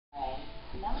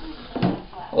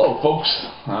Hello folks,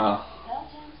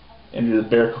 Andrew the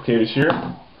Bear Cockavish here,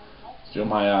 doing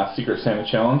my Secret Santa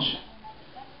challenge.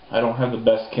 I don't have the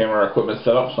best camera equipment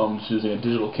set up, so I'm just using a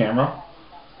digital camera.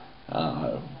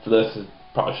 For this, it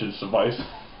probably should suffice.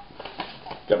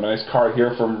 Got my nice card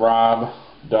here from Rob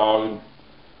Dog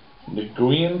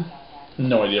Nguyen.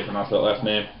 No idea how to pronounce that last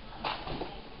name.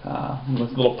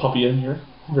 This little puppy in here,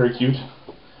 very cute.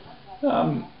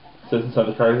 It says inside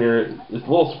the card here, it's a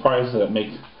little surprise that make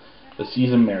the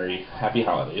season merry. Happy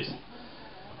holidays.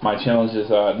 My challenge is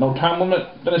no time limit,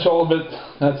 finish all of it,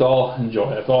 that's all,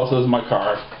 enjoy. That's all it says in my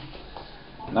card.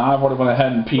 Now I've already went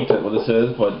ahead and peeked at what this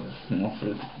is, but you know, for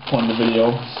the point of the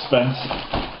video, suspense,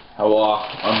 I will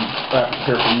unwrap it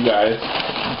here for you guys.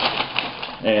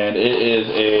 And it is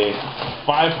a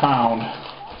 5-pound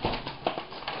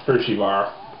Hershey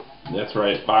bar. That's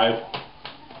right, 5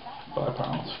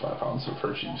 pounds of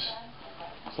Hershey's.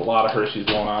 There's a lot of Hershey's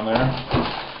going on there.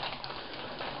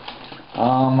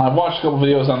 I've watched a couple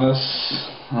videos on this.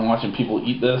 I'm watching people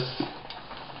eat this,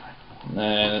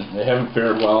 and they haven't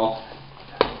fared well.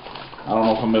 I don't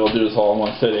know if I'm able to do this all in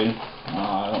one sitting.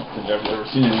 I don't think I've ever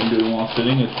seen anyone do it in one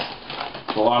sitting.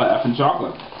 It's a lot of effing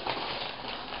chocolate.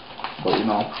 But you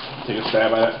know, take a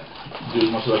stab at it, do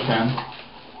as much as I can.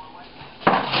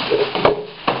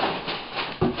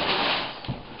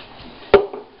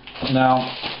 Now,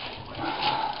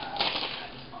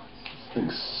 this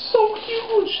thing's so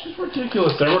huge, it's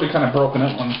ridiculous. I've already kind of broken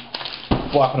it when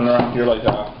flopping it around here like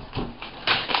a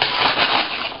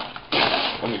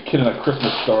kid in a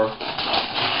Christmas store.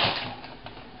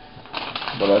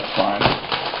 But that's fine.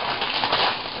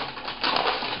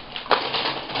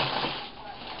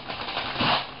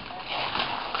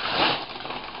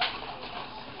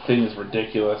 This thing is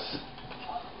ridiculous.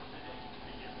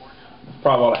 It's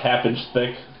probably about a half-inch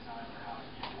thick.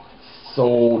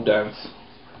 So dense.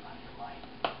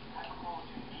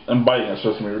 And biting it's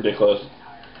just going to be ridiculous,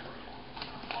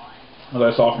 as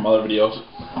I saw from other videos.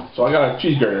 So I got a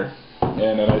cheese grater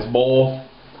and a nice bowl,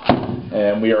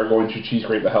 and we are going to cheese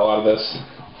grate the hell out of this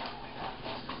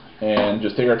and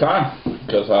just take our time,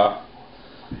 because I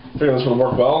figure this will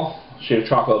work well. Shaved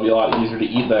chocolate will be a lot easier to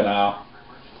eat than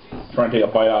trying to take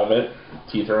a bite out of it.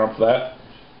 Teeth are up for that.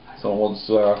 So once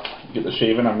get the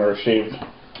shaving, I've never shaved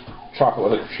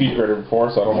chocolate with a cheese grater before,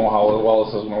 so I don't know how well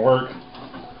this is going to work,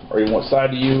 or even what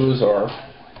side to use, or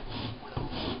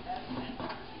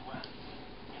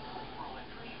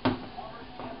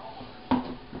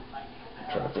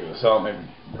try to figure this out. Maybe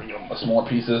bring it up smaller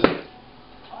pieces.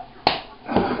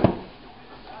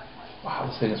 Wow,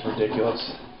 this thing is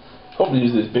ridiculous. Hoping to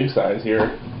use this big size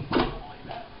here.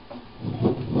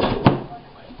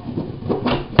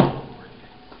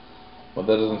 But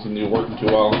that doesn't seem to be working too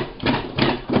well.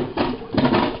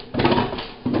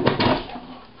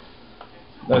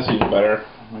 That seems better.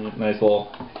 Nice little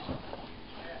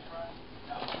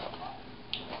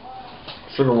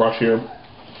sugar rush here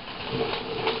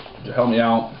to help me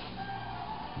out.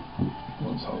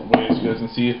 That's how the way so you guys can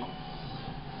see.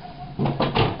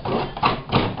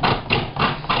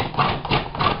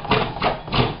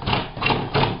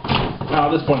 Now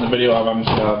at this point in the video, I'm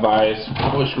just going to advise I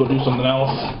probably should go do something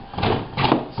else.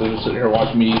 So just sitting here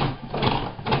watching me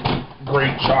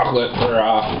grate chocolate for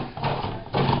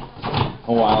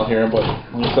a while here, but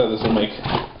like I said, this will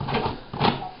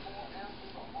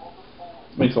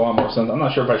makes a lot more sense. I'm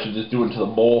not sure if I should just do it into the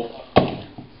bowl,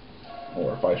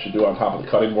 or if I should do it on top of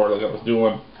the cutting board like I was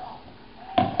doing.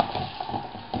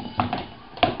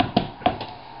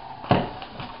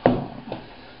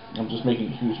 I'm just making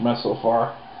a huge mess so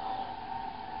far.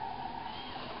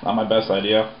 Not my best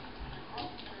idea.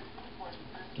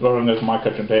 Go over to my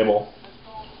kitchen table.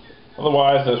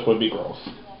 Otherwise, this would be gross.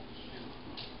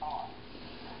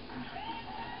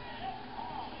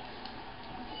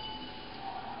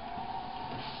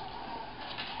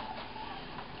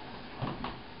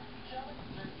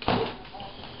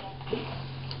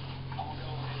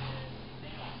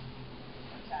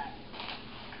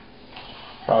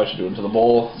 Probably should do it into the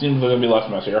bowl. Seems like it'll be less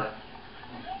messier.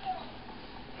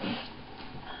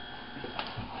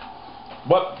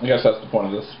 But I guess that's the point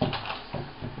of this.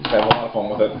 Just have a lot of fun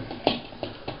with it.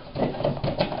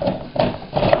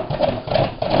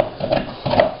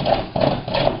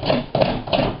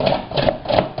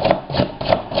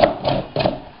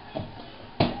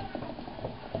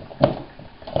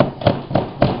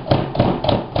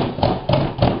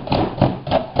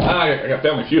 I got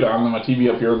Family Feud on, and my TV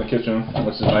up here in the kitchen,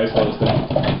 which is nice.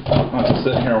 I'm not just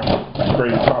sitting here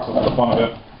grating chocolate for the fun of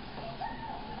it.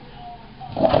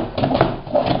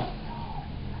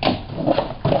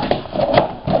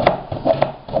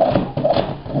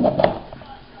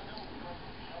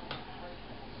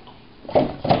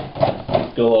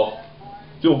 Get a little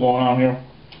fuel going on here.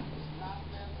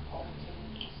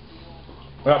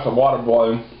 I got some water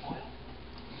boiling,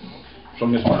 so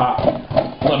I'm getting some hot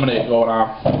lemonade going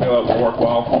on. Maybe that will work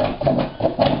well.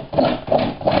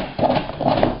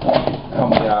 Help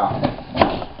me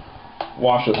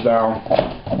wash this down.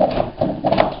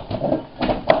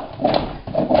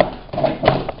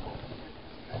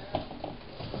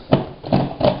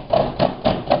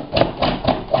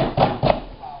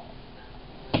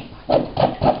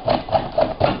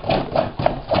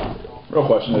 Real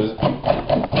question is, I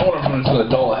wonder if I'm just going to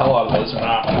dull the hell out of this or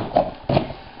not.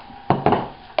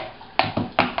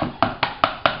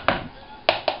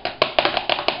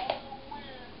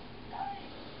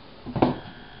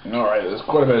 Alright, there's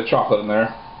quite a bit of chocolate in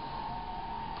there.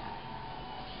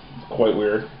 It's quite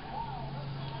weird.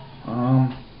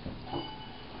 I'm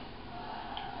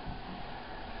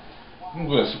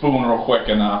going to spoon real quick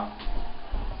and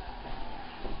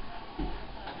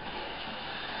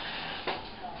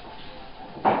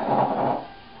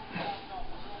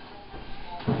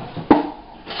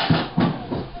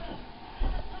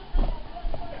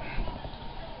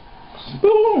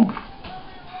spoon!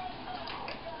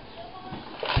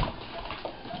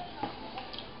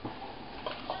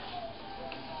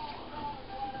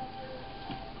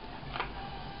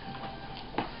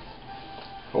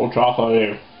 Old chocolate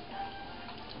here.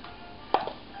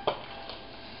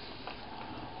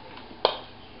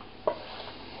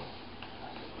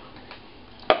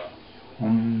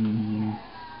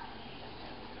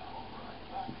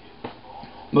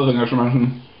 Another thing I should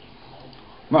mention,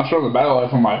 I'm not sure of the battery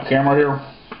life on my camera here.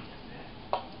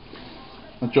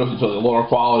 I chose it to the lower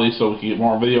quality so we can get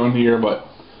more video in here, but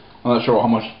I'm not sure how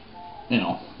much,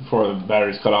 before the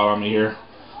battery's cut out on me here.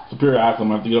 So periodically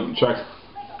I'm going to have to get up and check.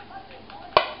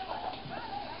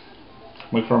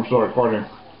 Make sure I'm still recording.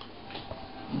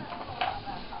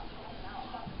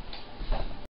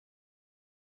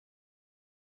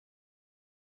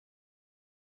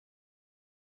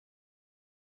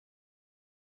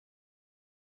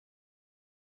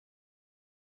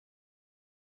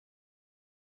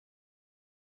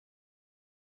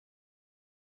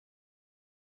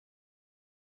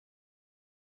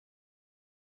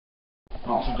 I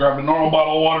also grabbed a normal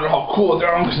bottle of water to help cool it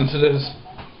down since it is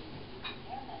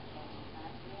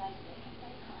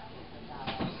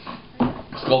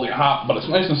scalding hot, but it's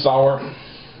nice and sour,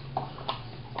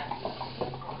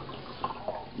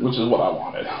 which is what I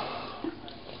wanted.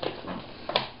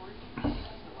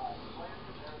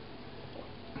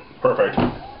 Perfect.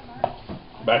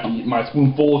 Back to eat my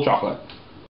spoonful of chocolate.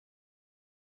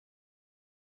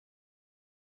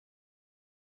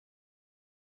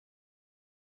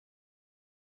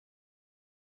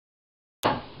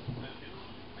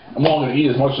 I'm only going to eat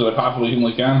as much as I possibly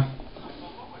humanly can.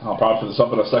 I'll probably put this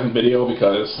up in a second video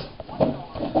because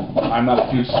I'm not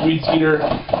a huge sweets eater,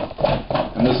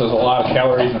 and this has a lot of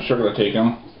calories and sugar to take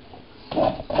in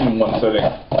one sitting.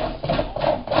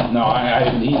 No, I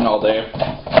haven't eaten all day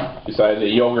besides a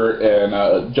yogurt and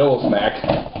a Jello snack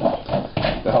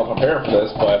to help prepare for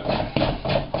this, but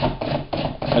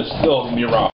it's still going to be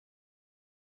rough.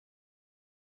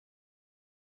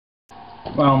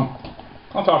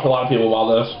 I'll talk to a lot of people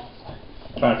about this,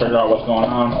 trying to figure out what's going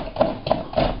on.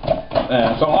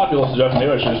 And so a lot of people suggest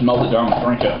maybe I should just melt it down and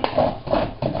drink it.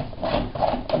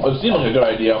 It seemed like a good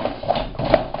idea,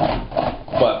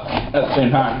 but at the same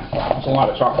time, it's a lot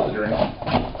of chocolate to drink.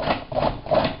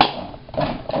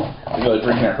 You're really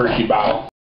drinking a Hershey bottle.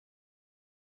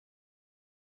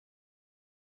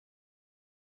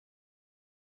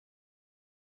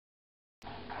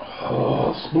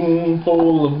 A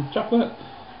spoonful of chocolate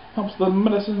helps the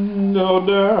medicine go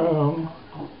down.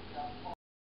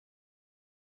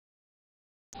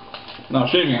 Now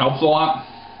shaving helps a lot.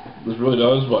 This really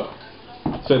does, but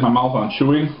it saves my mouth on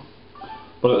chewing.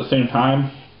 But at the same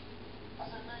time,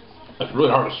 it's really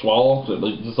hard to swallow because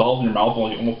it dissolves in your mouth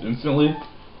like almost instantly.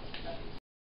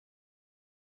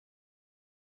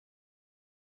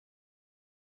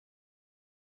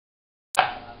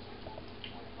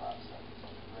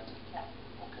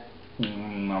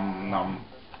 Nom nom.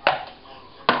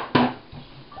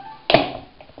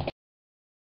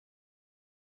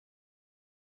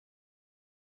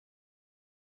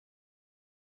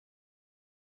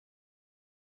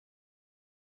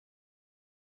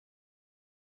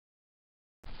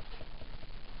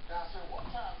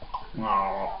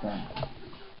 Oh,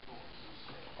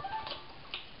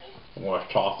 what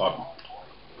chocolate.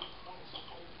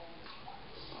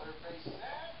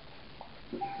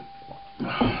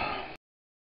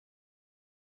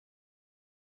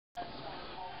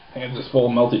 Hands is full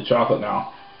of melted chocolate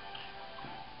now.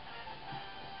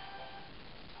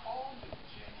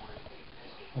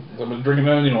 I've been drinking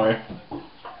it anyway.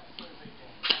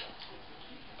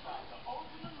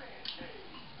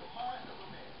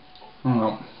 I don't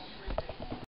know.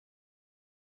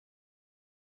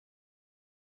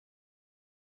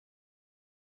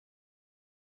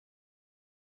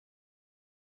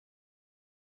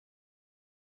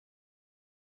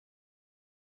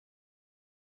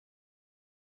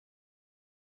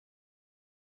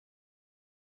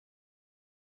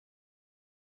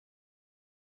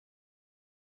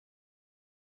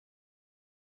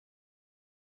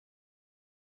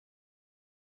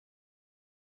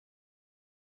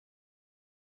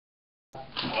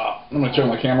 I'm gonna turn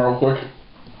my camera real quick.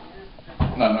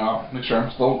 No, make sure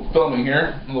I'm still filming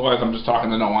here. Otherwise, I'm just talking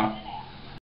to no one.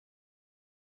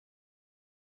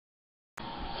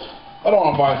 I don't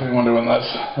want to advise anyone doing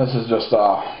this. This is just,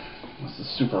 this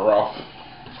is super rough.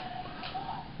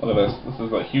 Look at this. This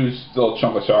is a huge, still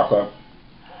chunk of chocolate.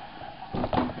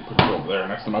 Put it over there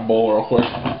next to my bowl real quick.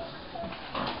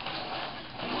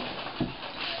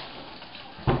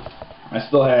 I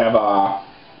still have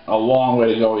a long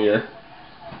way to go here.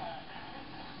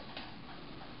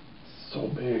 So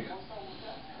big.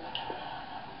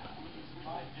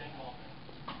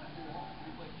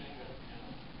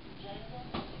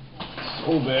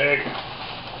 So big.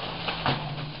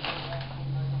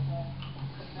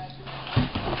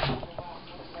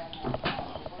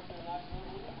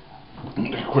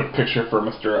 A quick picture for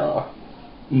Mr.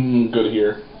 Good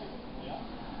here.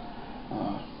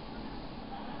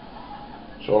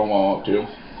 Show him what I'm up to.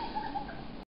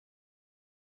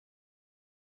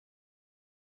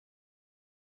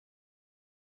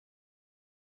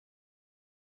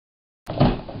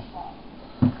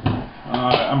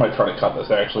 I might try to cut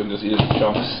this actually and just eat it in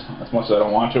chunks as much as I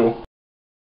don't want to.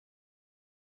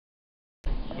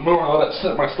 The more I let it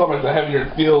sit in my stomach, the heavier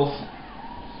it feels.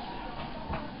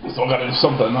 So I gotta do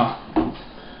something,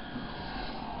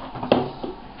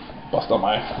 Bust out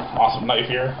my awesome knife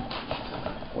here,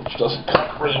 which doesn't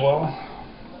cut really well.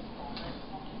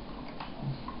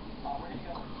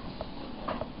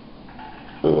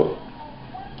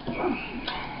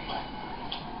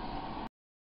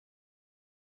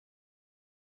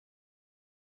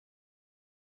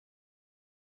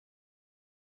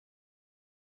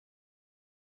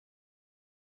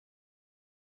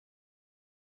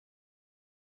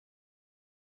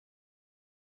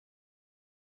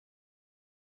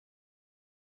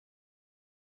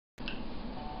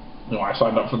 You know, I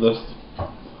signed up for this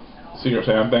Secret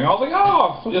Santa thing. I was like,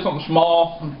 oh, so get something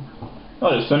small,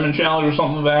 like a cinnamon challenge or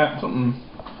something like that. Something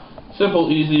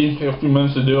simple, easy, take a few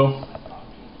minutes to do.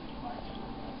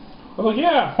 I was like,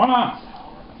 yeah, why not?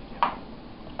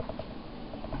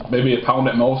 Maybe a pound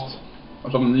at most,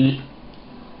 or something to eat.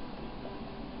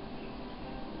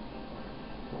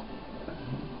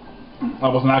 I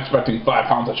was not expecting 5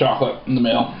 pounds of chocolate in the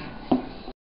mail.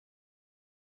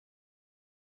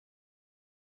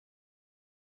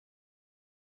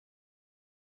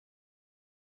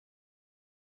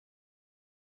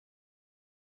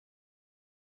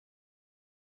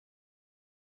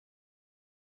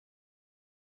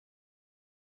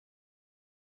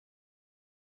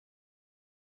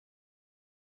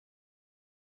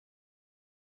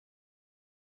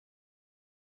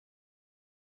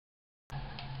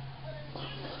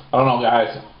 I don't know,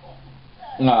 guys.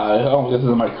 I don't get this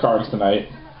in my cards tonight.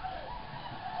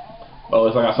 But at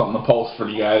least I got something to post for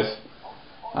you guys.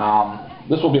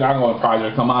 This will be an ongoing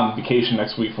project. I'm on vacation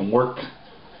next week from work.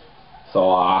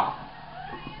 So, I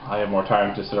have more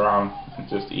time to sit around and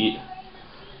just eat.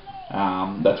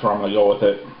 That's where I'm going to go with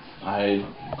it. I've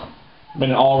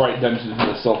been in all right dimensions of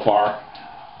this so far.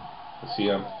 You see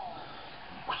them.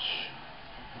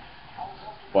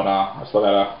 But, I still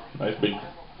got a nice big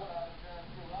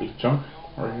chunk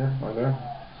right here, right there.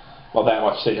 Well, that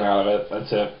much taken out of it.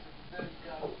 That's it.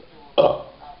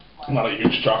 I'm not a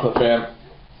huge chocolate fan,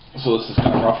 so this is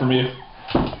kind of rough for me.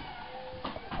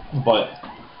 But,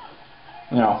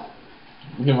 you know,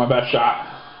 I'm giving my best shot.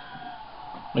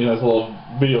 Making this little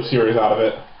video series out of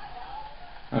it.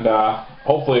 And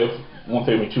hopefully it won't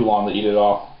take me too long to eat it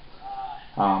all.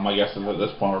 I guess at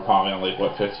this point we're probably on like,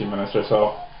 what, 15 minutes or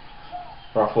so?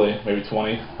 Roughly, maybe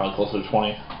 20, probably closer to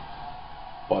 20.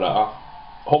 But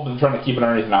hoping to try to keep it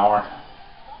underneath an hour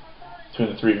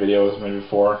between the 3 videos, maybe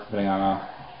 4, depending on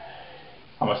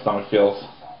how my stomach feels.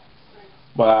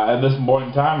 But at this point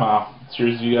in time,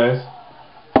 cheers to you guys.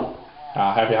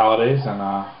 Happy holidays, and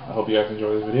I hope you guys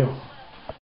enjoy this video.